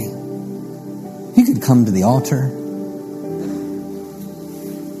peace today, you could come to the altar.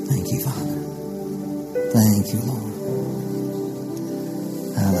 Thank you, Father. Thank you, Lord.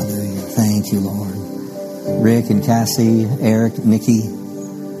 Hallelujah. Thank you, Lord. Rick and Cassie, Eric, Nikki,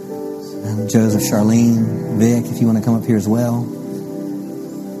 Joseph, Charlene, Vic, if you want to come up here as well.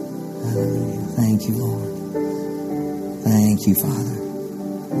 Hallelujah. Thank you, Lord. Thank you, Father.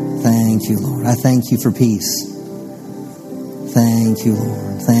 Thank you, Lord. I thank you for peace. Thank you,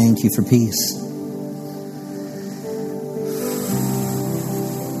 Lord. Thank you for peace.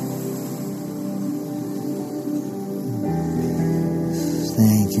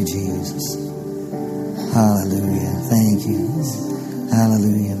 Thank you, Jesus. Hallelujah. Thank you.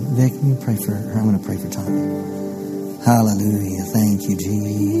 Hallelujah. Vic, let me pray for her. I'm going to pray for Tommy. Hallelujah. Thank you,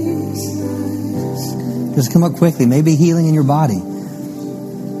 Jesus. Just come up quickly. Maybe healing in your body. A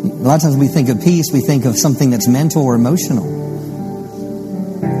lot of times we think of peace, we think of something that's mental or emotional.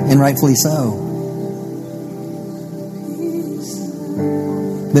 And rightfully so.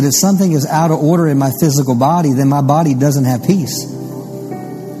 But if something is out of order in my physical body, then my body doesn't have peace.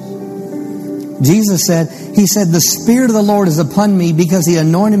 Jesus said, He said, "The Spirit of the Lord is upon me because He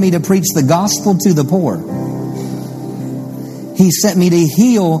anointed me to preach the gospel to the poor. He sent me to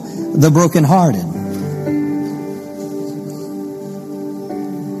heal the brokenhearted."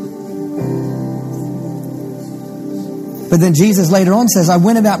 But then Jesus later on says, "I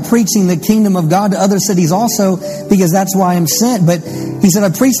went about preaching the kingdom of God to other cities also, because that's why I'm sent." But He said, "I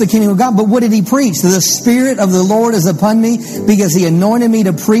preached the kingdom of God." But what did He preach? "The Spirit of the Lord is upon me because He anointed me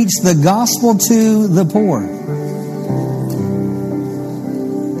to preach the gospel to the poor,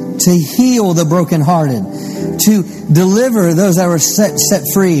 to heal the brokenhearted, to deliver those that were set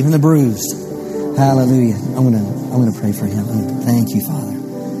free from the bruised." Hallelujah. I'm gonna pray for him. Thank you, Father.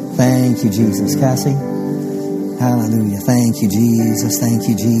 Thank you, Jesus. Cassie. Hallelujah. Thank you, Jesus. Thank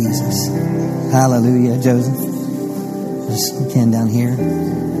you, Jesus. Hallelujah. Joseph. Just Ken down here.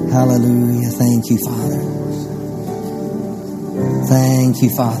 Hallelujah. Thank you, Father. Thank you,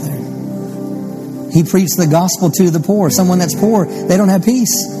 Father. He preached the gospel to the poor. Someone that's poor, they don't have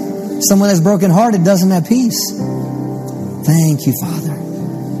peace. Someone that's brokenhearted doesn't have peace. Thank you, Father.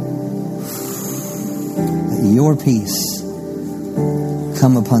 That your peace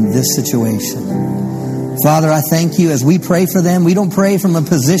come upon this situation. Father, I thank you as we pray for them. We don't pray from a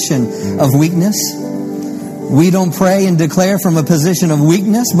position of weakness. We don't pray and declare from a position of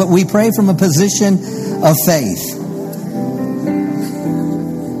weakness, but we pray from a position of faith.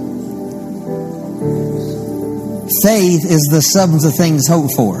 Faith is the substance of things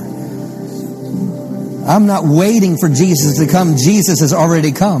hoped for. I'm not waiting for Jesus to come. Jesus has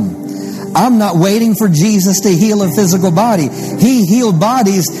already come. I'm not waiting for Jesus to heal a physical body. He healed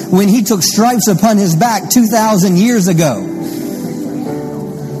bodies when He took stripes upon His back 2,000 years ago.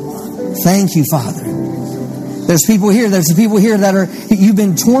 Thank you, Father. There's people here that you've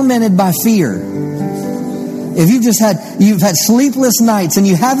been tormented by fear. If you've had sleepless nights and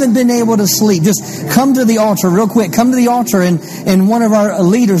you haven't been able to sleep, just come to the altar real quick. Come to the altar and one of our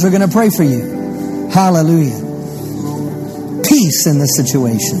leaders are going to pray for you. Hallelujah. Peace in this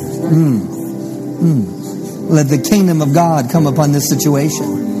situation. Let the kingdom of God come upon this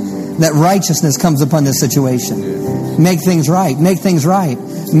situation. That righteousness comes upon this situation. Make things right. Make things right.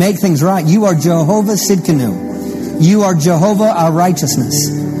 Make things right. You are Jehovah Sidkenu. You are Jehovah our righteousness.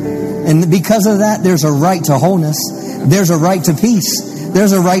 And because of that, there's a right to wholeness. There's a right to peace.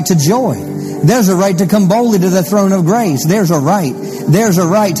 There's a right to joy. There's a right to come boldly to the throne of grace. There's a right. There's a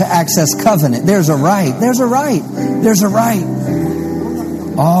right to access covenant. There's a right. There's a right. There's a right.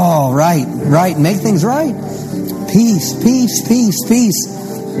 Oh, right. Right. Make things right. Peace, peace, peace, peace.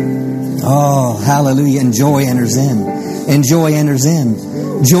 Oh, hallelujah. And joy enters in. And joy enters in.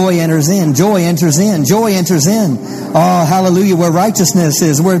 Joy enters in. Joy enters in. Joy enters in. Oh, hallelujah. Where righteousness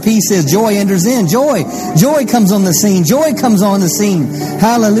is, where peace is, joy enters in. Joy. Joy comes on the scene. Joy comes on the scene.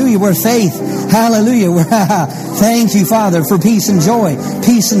 Hallelujah. Where faith. Hallelujah. Thank you, Father, for peace and joy.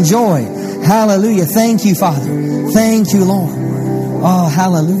 Peace and joy. Hallelujah. Thank you, Father. Thank you, Lord. Oh,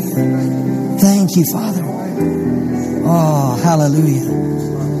 hallelujah. Thank you, Father. Oh, hallelujah.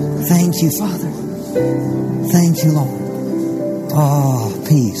 Thank you, Father. Thank you, Lord. Oh,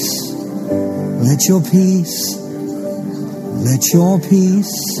 peace. Let your peace. Let your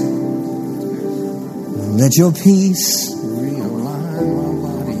peace. Let your peace. Realign my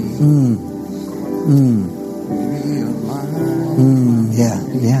body. Realign.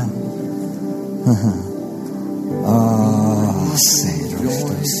 Yeah. Oh, say it.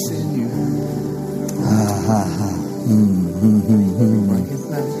 Bring it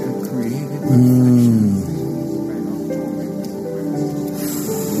back to created.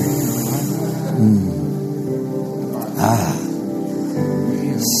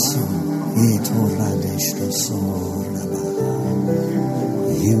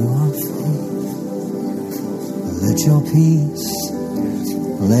 You are free. Let your peace.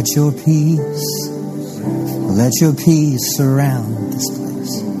 Let your peace. Let your peace surround this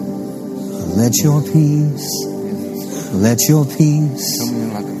place. Let your peace. Let your peace.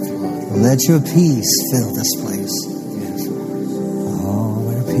 Let your peace fill this place. Oh,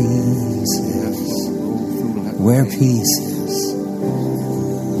 where peace is. Where peace is.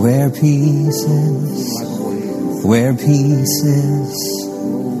 Where peace is. Where peace is.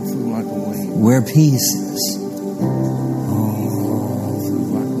 Where peace is. Oh,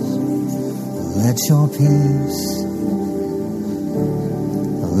 let your peace.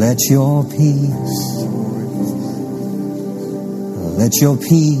 Let your peace. Let your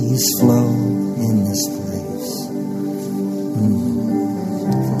peace flow in this place.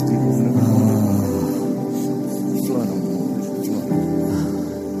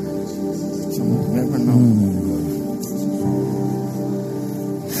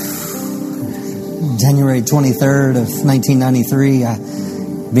 January 23rd of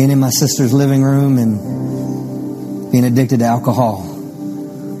 1993, being in my sister's living room and being addicted to alcohol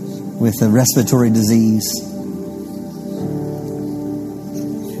with a respiratory disease.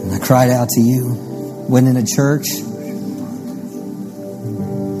 And I cried out to you, went in a church,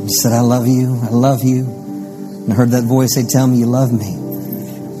 said, I love you, I love you. And I heard that voice say, tell me you love me.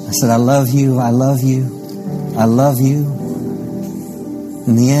 I said, I love you, I love you, I love you.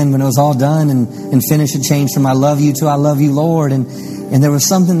 In the end, when it was all done and finished, it changed from I love you to I love you, Lord. And there was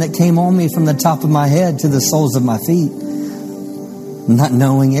something that came on me from the top of my head to the soles of my feet. Not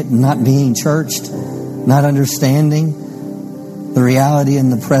knowing it, not being churched, not understanding the reality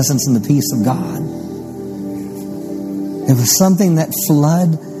and the presence and the peace of God. It was something that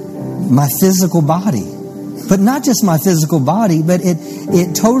flooded my physical body. But not just my physical body, but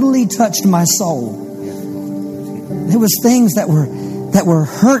it totally touched my soul. There was things that were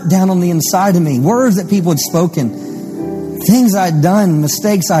hurt down on the inside of me. Words that people had spoken. Things I'd done,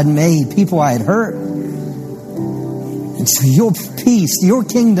 mistakes I'd made, people I had hurt. And so your peace, your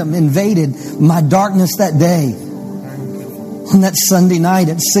kingdom invaded my darkness that day. On that Sunday night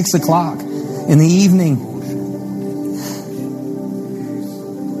at 6 o'clock in the evening.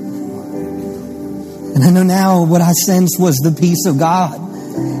 And I know now what I sensed was the peace of God.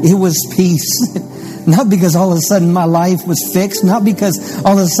 It was peace. Not because all of a sudden my life was fixed. Not because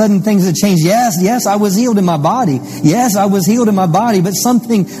all of a sudden things had changed. Yes, I was healed in my body. Yes, I was healed in my body. But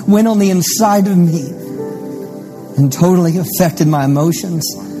something went on the inside of me and totally affected my emotions.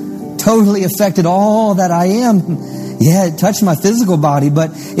 Totally affected all that I am. Yeah, it touched my physical body,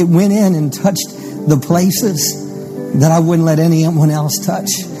 but it went in and touched the places that I wouldn't let anyone else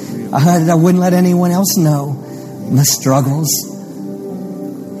touch. I wouldn't let anyone else know my struggles.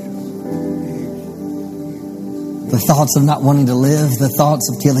 The thoughts of not wanting to live, the thoughts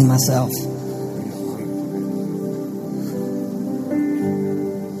of killing myself.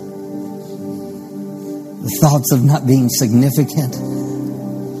 The thoughts of not being significant.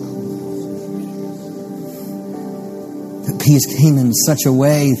 The peace came in such a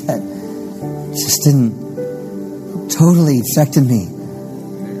way that just totally affected me.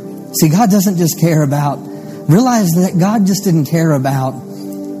 See, God doesn't just care about, realize that God just didn't care about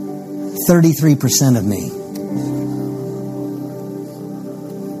 33% of me.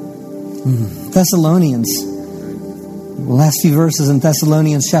 Thessalonians, the last few verses in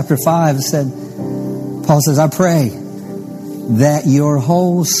Thessalonians chapter 5 said, Paul says, I pray that your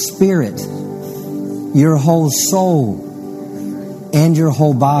whole spirit, your whole soul, and your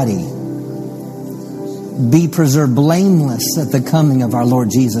whole body be preserved blameless at the coming of our Lord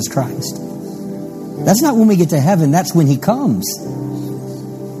Jesus Christ. That's not when we get to heaven, that's when He comes.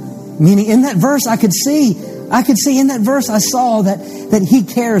 Meaning in that verse I could see in that verse I saw that He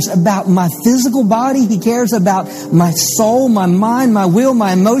cares about my physical body, He cares about my soul, my mind, my will,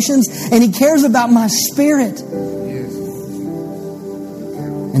 my emotions, and He cares about my spirit. Yes.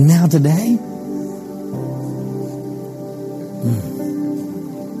 And now today,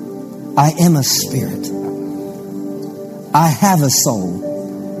 I am a spirit. I have a soul.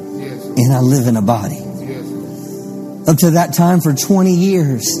 Yes. And I live in a body. Yes. Up to that time for 20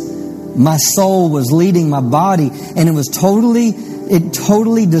 years, my soul was leading my body, and it totally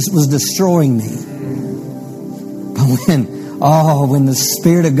was destroying me. But when the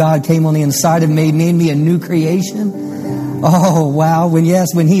Spirit of God came on the inside of me, made me a new creation. Oh, wow. When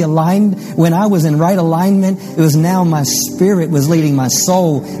I was in right alignment, it was now my spirit was leading my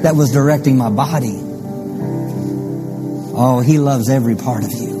soul that was directing my body. Oh, He loves every part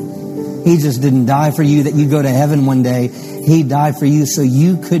of you. He just didn't die for you that you go to heaven one day. He died for you so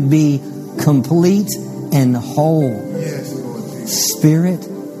you could be complete and whole. Yes, Lord Jesus. Spirit,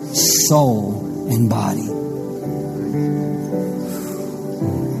 soul, and body.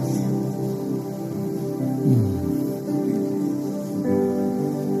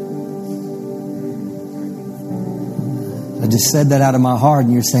 I just said that out of my heart,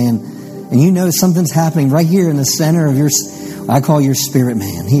 and you're saying, and you know something's happening right here in the center of I call your spirit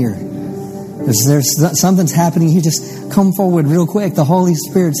man here. There's something's happening. You just come forward real quick. The Holy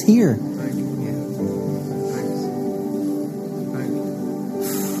Spirit's here. Thank you. Yes. Thank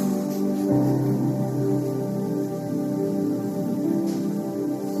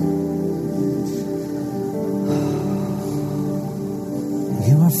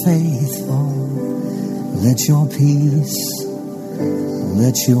you. You are faithful. Let your peace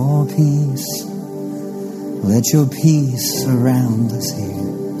surround us here.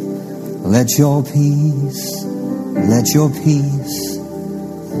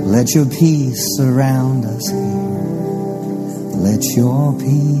 Let your peace surround us here.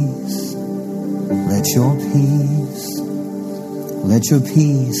 Let your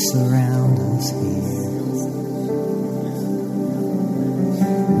peace surround us here.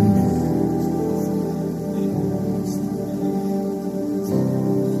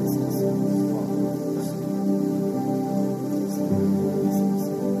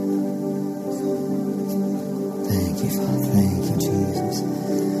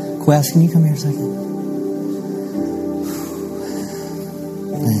 Quest, can you come here a second?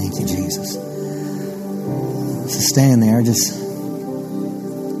 Thank you, Jesus. So stand there, just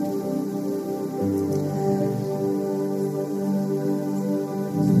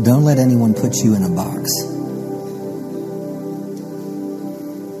don't let anyone put you in a box.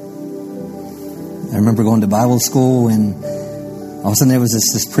 I remember going to Bible school, and all of a sudden there was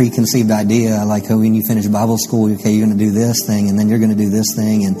this preconceived idea, like, oh, when you finish Bible school, okay, you're going to do this thing, and then you're going to do this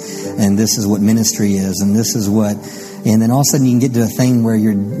thing, and this is what ministry is, and this is what, and then all of a sudden you can get to a thing where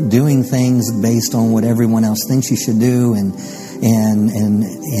you're doing things based on what everyone else thinks you should do, and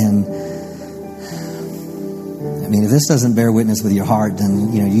I mean, if this doesn't bear witness with your heart,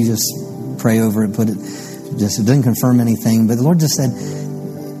 then, you just pray over it, it doesn't confirm anything. But the Lord just said,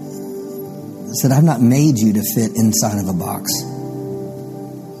 I've not made you to fit inside of a box.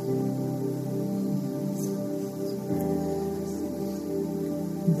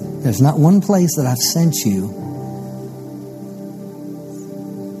 There's not one place that I've sent you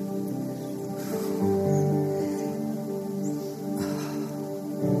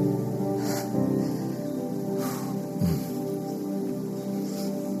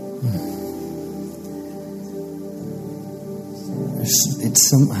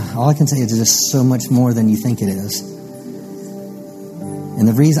all I can say is it's just so much more than you think it is. And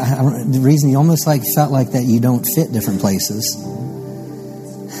the reason you almost felt like that you don't fit different places.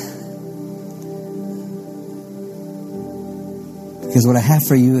 Because what I have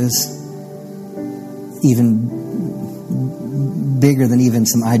for you is even bigger than even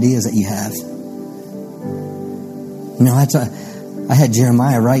some ideas that you have. I had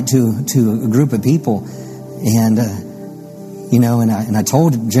Jeremiah write to a group of people, and I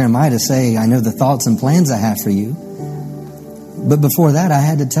told Jeremiah to say, I know the thoughts and plans I have for you. But before that, I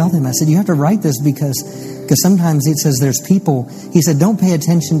had to tell them, I said, you have to write this because sometimes it says there's people. He said, don't pay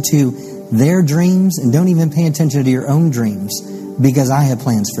attention to their dreams and don't even pay attention to your own dreams because I have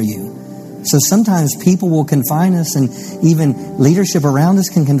plans for you. So sometimes people will confine us, and even leadership around us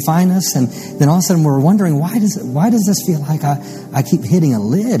can confine us. And then all of a sudden we're wondering, why does this feel like I keep hitting a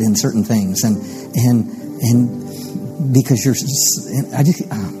lid in certain things? And because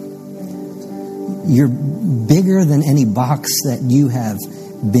you're bigger than any box that you have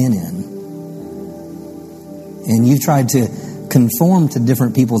been in. And you've tried to conform to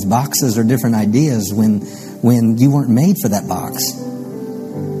different people's boxes or different ideas when you weren't made for that box.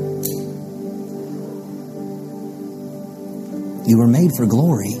 You were made for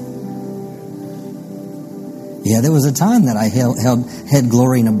glory. Yeah, there was a time that I had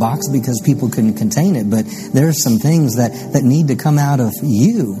glory in a box because people couldn't contain it. But there are some things that need to come out of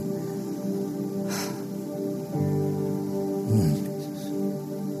you.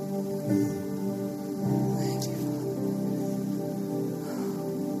 Thank you.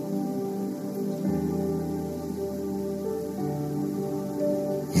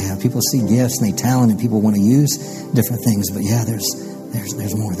 Yeah, people see gifts and they talent, and people want to use different things. But yeah, there's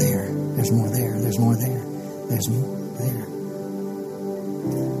more there. There's more there. There's more there. There's more there.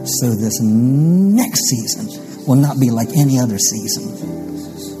 So this next season will not be like any other season.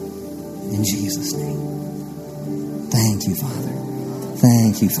 In Jesus' name. Thank you, Father.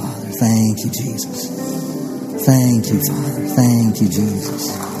 Thank you, Father. Thank you, Jesus. Thank you, Father. Thank you, Jesus.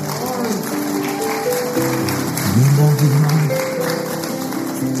 We love you, Lord.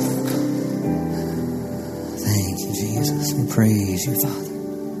 Thank you, Jesus. We praise you, Father.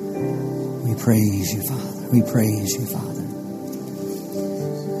 We praise you, Father. We praise you, Father.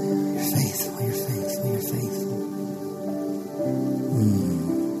 You're faithful, you're faithful, you're faithful.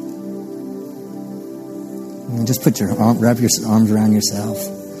 And just wrap your arms around yourself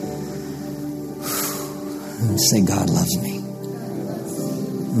and say, God loves me.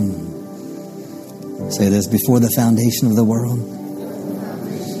 Say this, before the foundation of the world,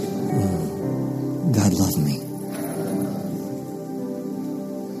 God loved me.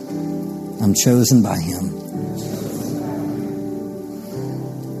 I'm chosen by Him.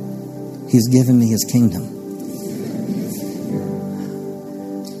 He's given me His kingdom.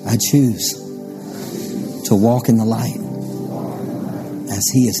 I choose to walk in the light as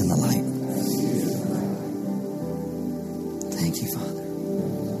He is in the light. Thank you, Father.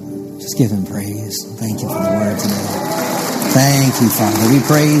 Just give Him praise. Thank you for the word today. Thank you, Father. We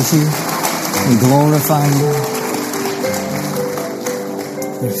praise you. We glorify you.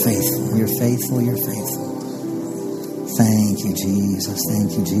 You're faithful. You're faithful. You're faithful. Thank you, Jesus.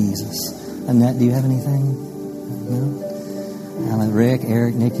 Thank you, Jesus. Annette, do you have anything? No? Rick,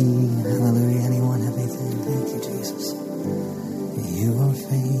 Eric, Nikki, hallelujah. Anyone have anything? Thank you, Jesus. You are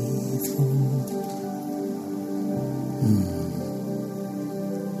faithful.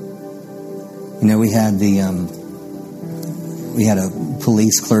 We had a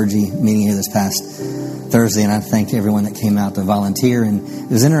police clergy meeting here this past Thursday, and I thanked everyone that came out to volunteer. And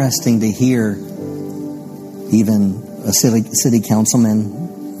it was interesting to hear even a city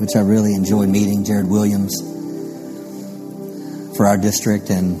councilman, which I really enjoyed meeting, Jared Williams, for our district.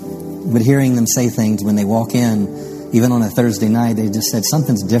 But hearing them say things when they walk in, even on a Thursday night, they just said,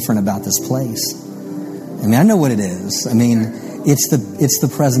 something's different about this place. I mean, I know what it is. I mean, it's the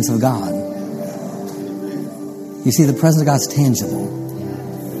presence of God. You see, the presence of God's tangible.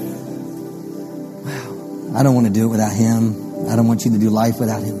 Wow. I don't want to do it without Him. I don't want you to do life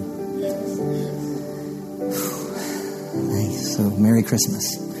without Him. Nice. So, Merry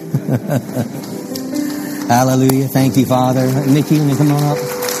Christmas. Hallelujah. Thank you, Father. Nikki, you come on up.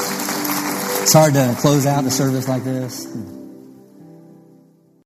 It's hard to close out the service like this.